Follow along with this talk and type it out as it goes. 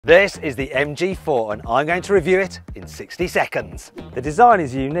This is the MG4 and I'm going to review it in 60 seconds. The design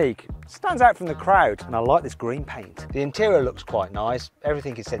is unique, stands out from the crowd, and I like this green paint. The interior looks quite nice,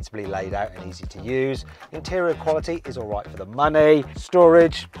 everything is sensibly laid out and easy to use. Interior quality is alright for the money,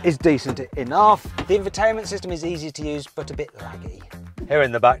 storage is decent enough. The infotainment system is easy to use but a bit laggy. Here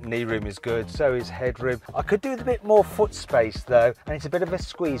in the back, knee room is good, so is headroom. I could do with a bit more foot space though, and it's a bit of a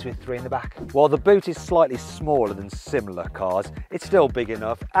squeeze with 3 in the back. While the boot is slightly smaller than similar cars, it's still big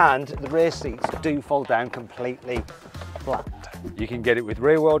enough, and the rear seats do fold down completely flat. You can get it with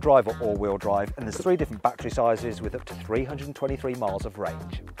rear wheel drive or all wheel drive, and there's 3 different battery sizes with up to 323 miles of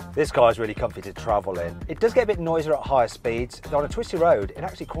range. This car is really comfy to travel in. It does get a bit noisier at higher speeds, but on a twisty road it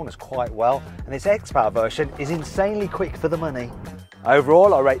actually corners quite well, and this XPower version is insanely quick for the money.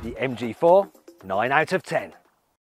 Overall, I rate the MG4 9 out of 10.